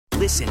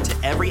Listen to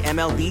every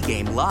MLB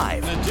game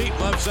live. In the deep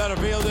left center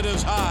field, it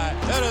is high,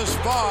 it is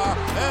far,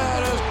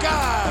 it is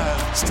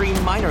gone.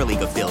 Stream minor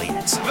league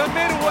affiliates. The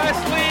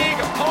Midwest League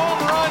home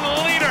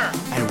run leader.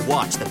 And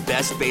watch the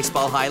best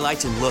baseball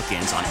highlights and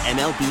look-ins on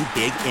MLB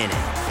Big Inning.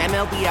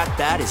 MLB At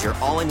Bat is your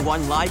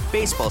all-in-one live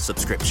baseball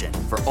subscription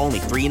for only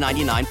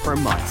 $3.99 per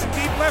month.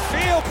 Deep left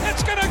field,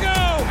 it's gonna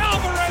go.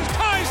 Alvarez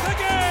ties the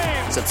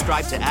game.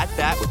 Subscribe to At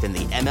Bat within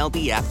the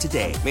MLB app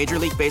today. Major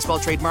League Baseball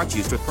trademarks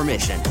used with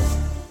permission.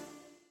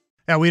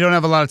 Yeah, we don't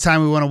have a lot of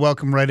time. We want to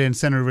welcome right in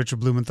Senator Richard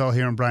Blumenthal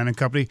here on Bryan and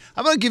Company.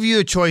 I'm going to give you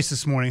a choice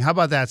this morning. How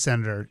about that,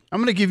 Senator? I'm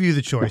going to give you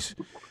the choice.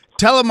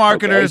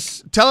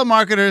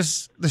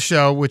 Telemarketers, the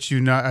show, which you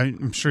know,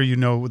 I'm sure you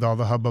know with all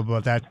the hubbub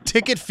about that.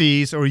 Ticket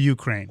fees or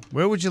Ukraine?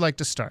 Where would you like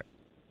to start?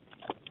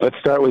 Let's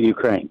start with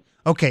Ukraine.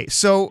 Okay,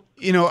 so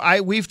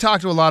we've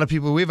talked to a lot of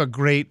people. We have a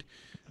great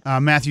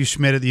Matthew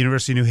Schmidt at the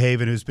University of New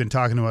Haven who's been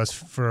talking to us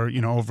for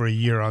over a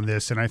year on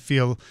this, and I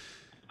feel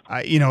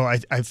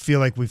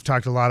like we've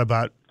talked a lot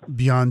about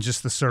beyond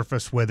just the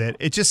surface with it.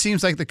 It just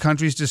seems like the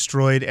country's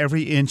destroyed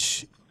every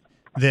inch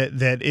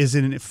that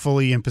isn't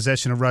fully in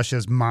possession of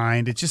Russia's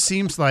mind. It just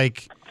seems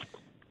like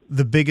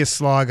the biggest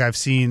slog I've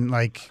seen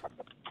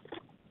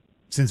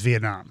since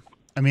Vietnam.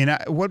 I mean,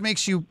 what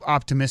makes you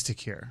optimistic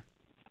here?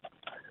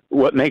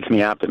 What makes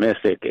me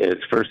optimistic is,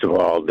 first of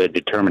all, the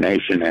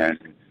determination and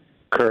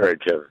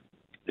courage of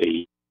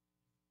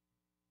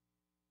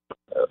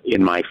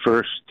in my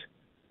first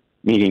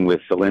meeting with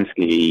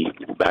Zelensky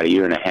about a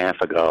year and a half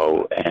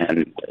ago,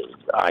 and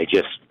I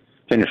just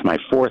finished my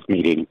fourth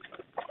meeting,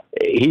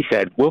 he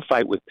said, we'll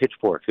fight with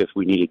pitchforks if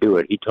we need to do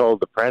it. He told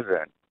the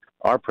president,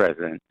 our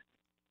president,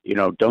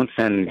 don't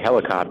send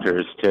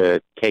helicopters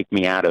to take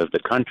me out of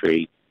the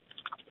country.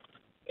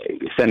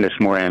 Send us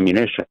more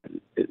ammunition.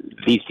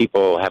 These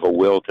people have a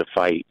will to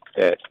fight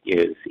that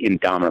is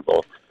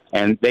indomitable,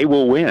 and they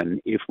will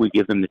win if we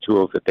give them the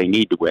tools that they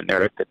need to win.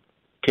 They're at the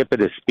tip of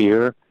the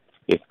spear.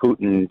 If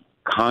Putin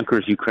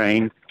conquers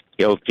Ukraine,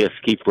 he'll just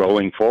keep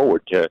rolling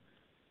forward to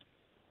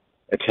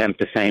attempt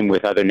the same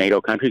with other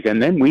NATO countries.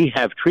 And then we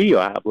have treaty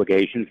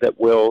obligations that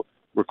will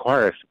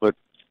require us to put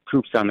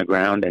troops on the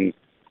ground and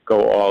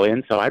go all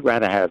in. So I'd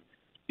rather have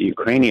the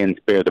Ukrainians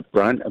bear the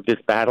brunt of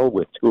this battle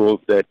with tools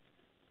that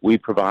we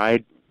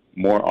provide,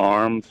 more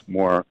arms,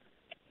 more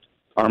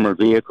armored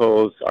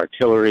vehicles,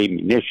 artillery,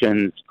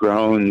 munitions,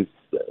 drones,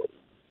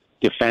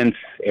 defense,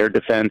 air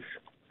defense,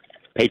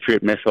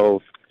 Patriot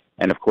missiles,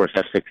 and, of course,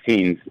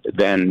 F-16s,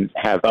 than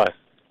have us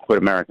put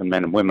American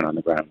men and women on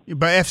the ground.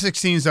 But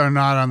F-16s are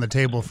not on the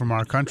table from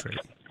our country.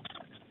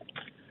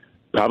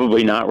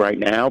 Probably not right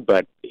now,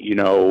 but,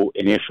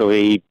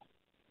 initially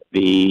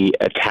the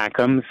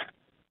ATACMS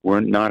were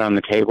not on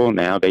the table.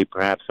 Now they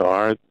perhaps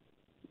are.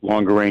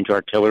 Longer-range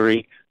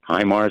artillery,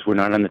 HIMARS were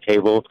not on the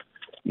table.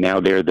 Now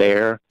they're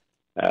there.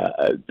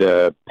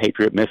 The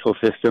Patriot missile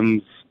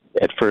systems,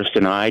 at first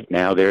denied,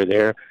 now they're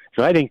there.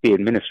 So I think the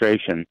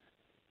administration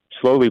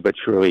slowly but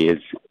surely is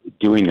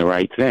doing the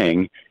right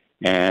thing,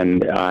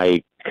 and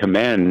I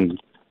commend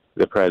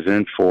the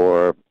president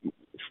for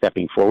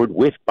stepping forward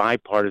with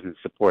bipartisan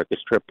support.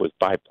 This trip was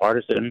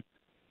bipartisan.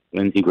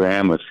 Lindsey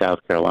Graham of South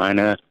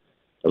Carolina,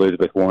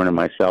 Elizabeth Warren and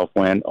myself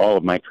went. All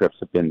of my trips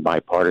have been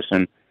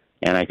bipartisan,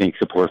 and I think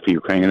support for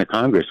Ukraine in the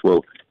Congress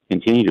will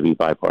continue to be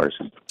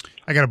bipartisan.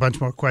 I got a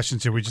bunch more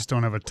questions here. We just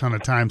don't have a ton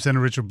of time.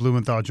 Senator Richard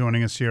Blumenthal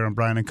joining us here on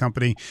Bryan and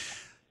Company.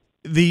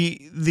 The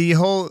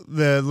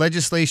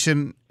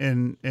legislation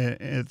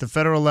at the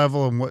federal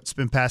level and what's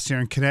been passed here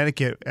in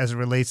Connecticut as it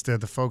relates to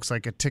the folks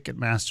like a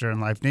Ticketmaster and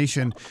Live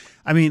Nation.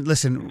 I mean,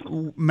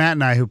 listen, Matt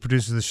and I, who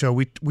produces the show,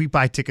 we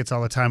buy tickets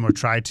all the time or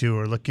try to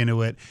or look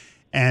into it.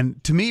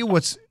 And to me,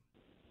 what's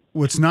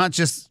not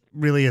just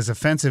really as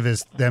offensive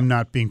as them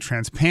not being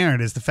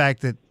transparent is the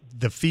fact that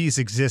the fees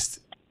exist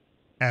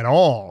at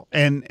all.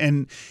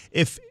 And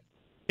if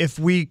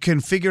we can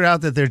figure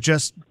out that they're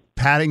just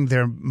padding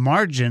their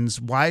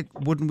margins, why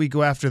wouldn't we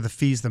go after the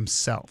fees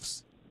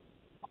themselves?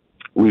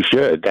 We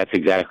should. That's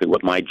exactly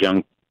what my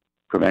junk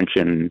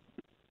prevention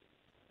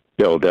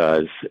bill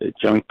does.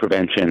 Junk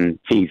Prevention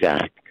Fees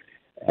Act,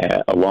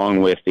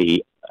 along with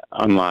the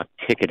Unlock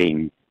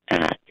Ticketing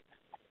Act,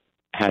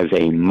 has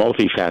a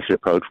multifaceted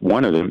approach.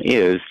 One of them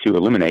is to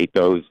eliminate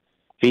those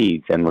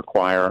fees and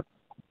require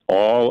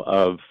all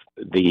of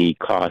the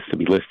costs to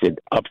be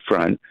listed up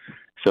front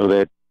so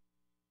that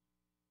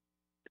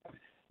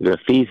the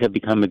fees have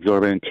become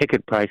exorbitant,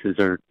 ticket prices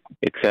are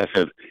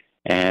excessive,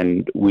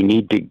 and we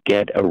need to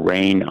get a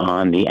rein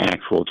on the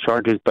actual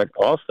charges, but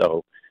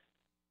also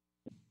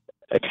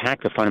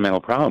attack the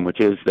fundamental problem, which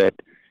is that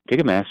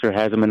Ticketmaster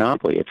has a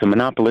monopoly. It's a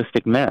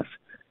monopolistic mess.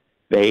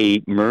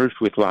 They merged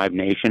with Live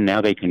Nation.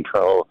 Now they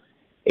control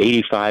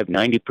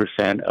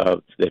 85-90%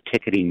 of the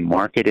ticketing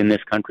market in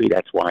this country.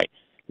 That's why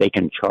they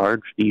can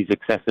charge these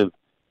excessive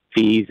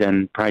fees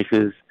and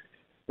prices.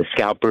 The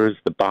scalpers,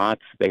 the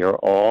bots, they are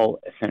all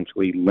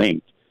essentially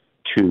linked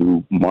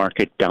to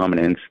market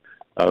dominance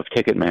of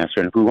Ticketmaster.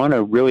 And if we want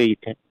to really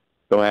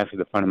go after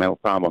the fundamental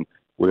problem,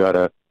 we ought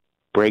to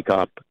break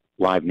up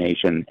Live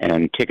Nation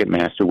and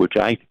Ticketmaster, which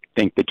I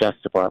think the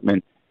Justice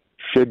Department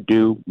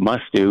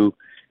must do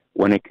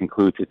when it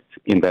concludes its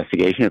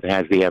investigation, if it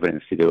has the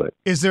evidence to do it.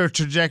 Is there a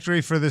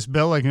trajectory for this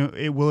bill? Like,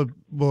 will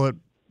it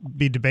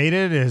be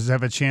debated? Does it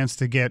have a chance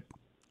to get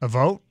a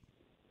vote?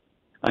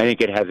 I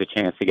think it has a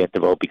chance to get the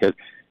vote because,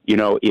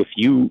 if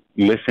you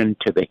listen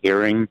to the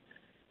hearing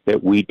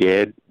that we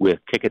did with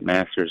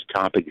Ticketmaster's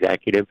top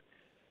executive,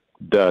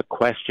 the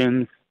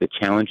questions, the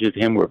challenges to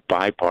him were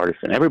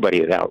bipartisan. Everybody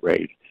is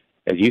outraged.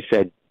 As you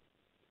said,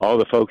 all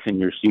the folks in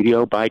your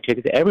studio buy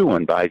tickets.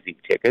 Everyone buys these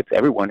tickets.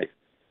 Everyone is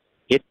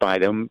hit by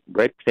them,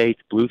 red states,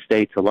 blue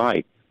states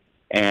alike.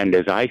 And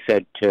as I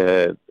said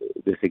to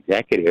this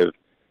executive,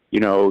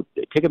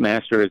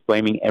 Ticketmaster is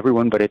blaming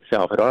everyone but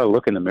itself. It ought to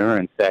look in the mirror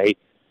and say,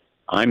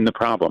 I'm the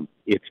problem.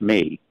 It's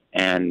me.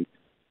 And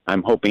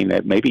I'm hoping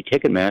that maybe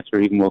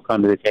Ticketmaster even will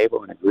come to the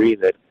table and agree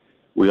that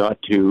we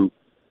ought to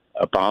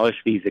abolish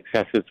these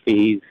excessive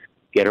fees,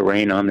 get a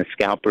rein on the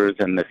scalpers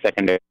and the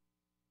secondary.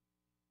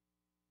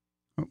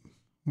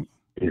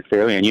 It's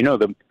fairly, and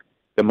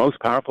the most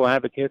powerful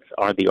advocates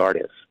are the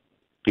artists.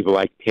 People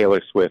like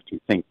Taylor Swift who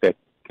think that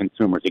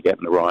consumers are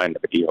getting the raw end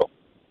of a deal.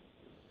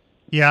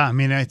 Yeah, I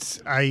mean,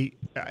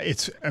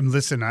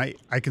 listen, I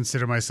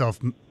consider myself,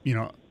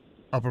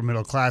 upper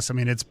middle class. I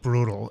mean, it's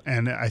brutal,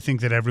 and I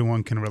think that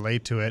everyone can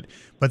relate to it.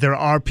 But there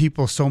are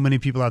so many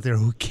people out there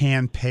who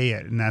can pay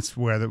it, and that's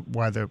why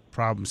the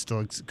problem still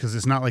exists, because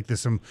it's not like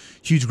there's some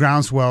huge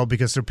groundswell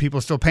because there are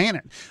people still paying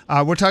it.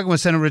 We're talking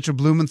with Senator Richard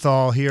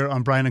Blumenthal here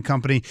on Bryan and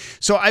Company.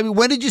 So,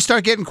 when did you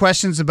start getting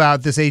questions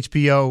about this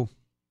HBO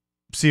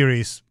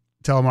series,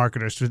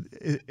 Telemarketers?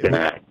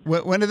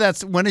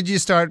 When did you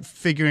start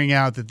figuring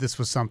out that this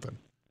was something?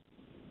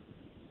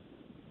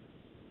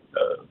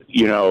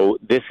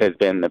 This has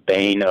been the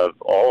bane of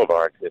all of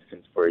our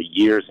existence for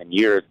years and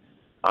years.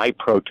 I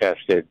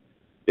protested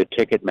the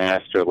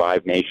Ticketmaster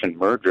Live Nation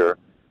merger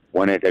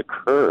when it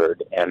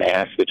occurred and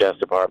asked the Justice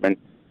Department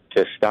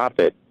to stop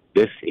it.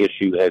 This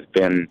issue has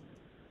been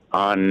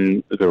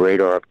on the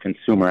radar of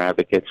consumer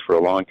advocates for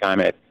a long time.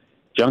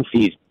 Junk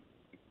fees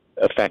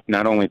affect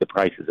not only the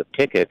prices of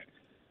tickets,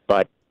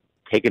 but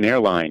take an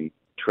airline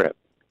trip,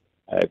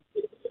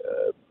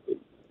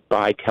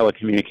 buy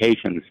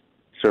telecommunications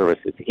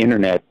services,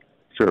 internet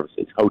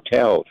services,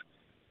 hotels.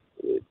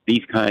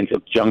 These kinds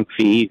of junk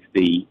fees,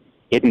 the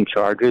hidden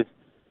charges,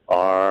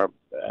 are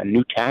a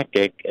new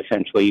tactic,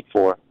 essentially,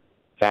 for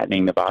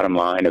fattening the bottom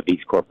line of these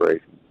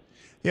corporations.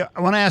 Yeah,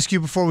 I want to ask you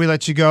before we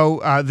let you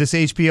go, this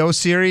HBO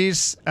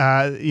series,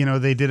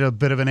 they did a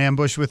bit of an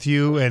ambush with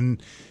you,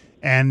 and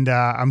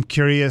I'm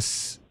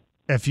curious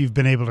if you've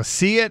been able to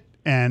see it,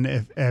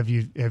 and have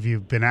you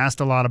been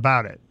asked a lot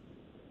about it?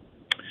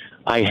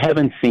 I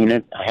haven't seen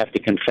it. I have to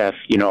confess,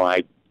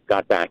 I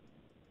got back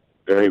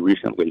very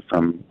recently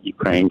from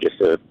Ukraine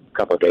just a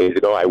couple of days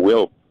ago. I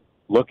will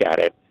look at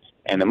it.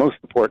 And the most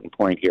important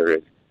point here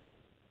is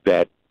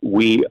that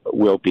we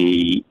will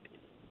be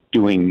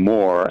doing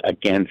more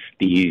against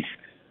these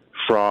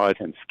frauds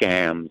and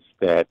scams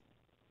that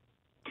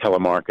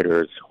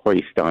telemarketers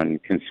hoist on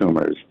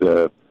consumers,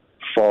 the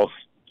false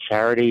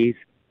charities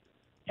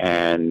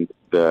and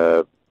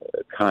the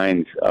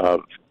kinds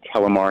of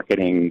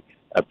telemarketing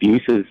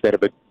abuses that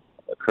have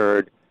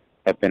occurred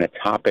have been a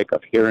topic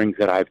of hearings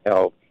that I've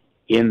held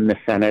in the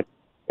Senate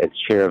as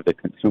chair of the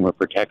Consumer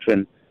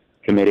Protection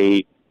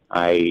Committee.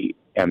 I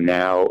am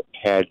now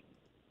head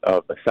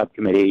of a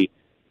subcommittee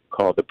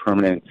called the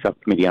Permanent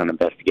Subcommittee on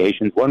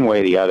Investigations. One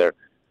way or the other,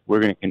 we're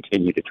going to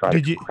continue to try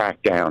to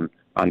crack down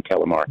on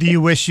telemarketing. Do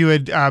you wish you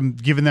had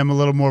given them a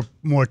little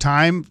more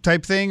time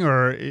type thing,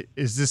 or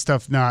is this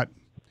stuff not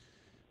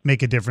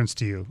make a difference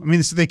to you? I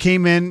mean, so they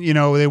came in,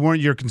 they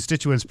weren't your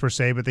constituents per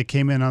se, but they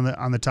came in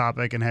on the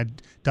topic and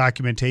had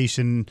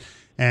documentation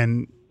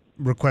and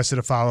requested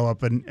a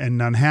follow-up, and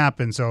none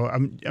happened. So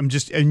I'm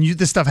just, and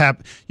this stuff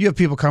happen. You have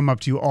people come up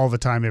to you all the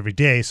time, every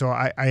day. So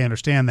I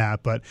understand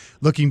that, but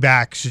looking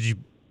back, should you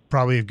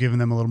probably have given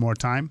them a little more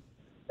time?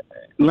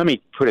 Let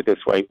me put it this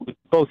way. We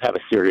both have a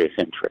serious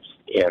interest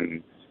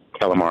in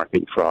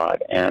telemarketing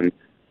fraud, and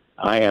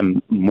I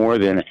am more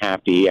than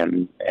happy,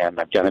 and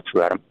I've done it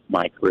throughout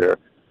my career,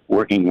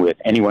 working with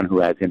anyone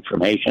who has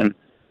information.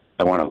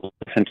 I want to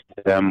listen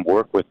to them,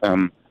 work with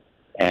them,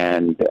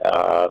 and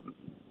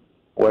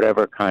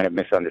whatever kind of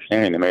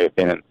misunderstanding there may have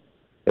been in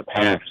the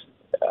past,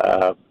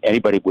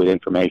 anybody with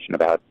information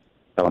about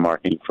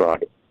telemarketing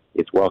fraud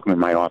is welcome in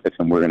my office,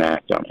 and we're going to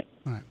act on it.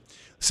 All right.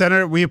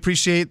 Senator, we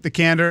appreciate the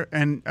candor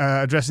and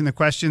addressing the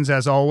questions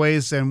as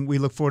always, and we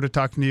look forward to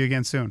talking to you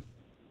again soon.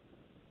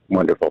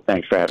 Wonderful.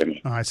 Thanks for having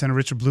me. All right, Senator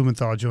Richard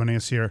Blumenthal joining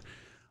us here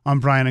on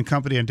Bryan and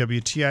Company on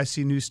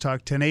WTIC News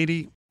Talk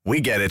 1080. We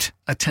get it.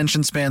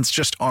 Attention spans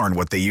just aren't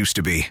what they used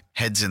to be.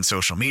 Heads in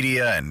social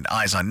media and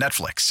eyes on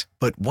Netflix.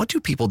 But what do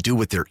people do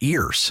with their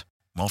ears?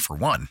 Well, for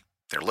one,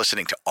 they're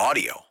listening to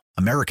audio.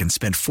 Americans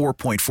spend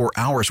 4.4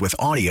 hours with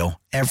audio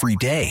every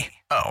day.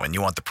 Oh, and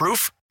you want the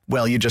proof?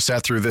 Well, you just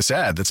sat through this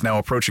ad that's now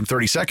approaching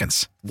 30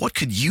 seconds. What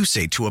could you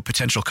say to a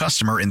potential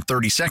customer in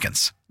 30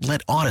 seconds?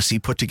 Let Odyssey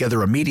put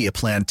together a media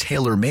plan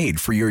tailor-made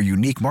for your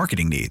unique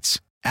marketing needs.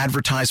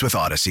 Advertise with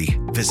Odyssey.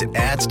 Visit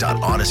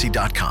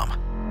ads.odyssey.com.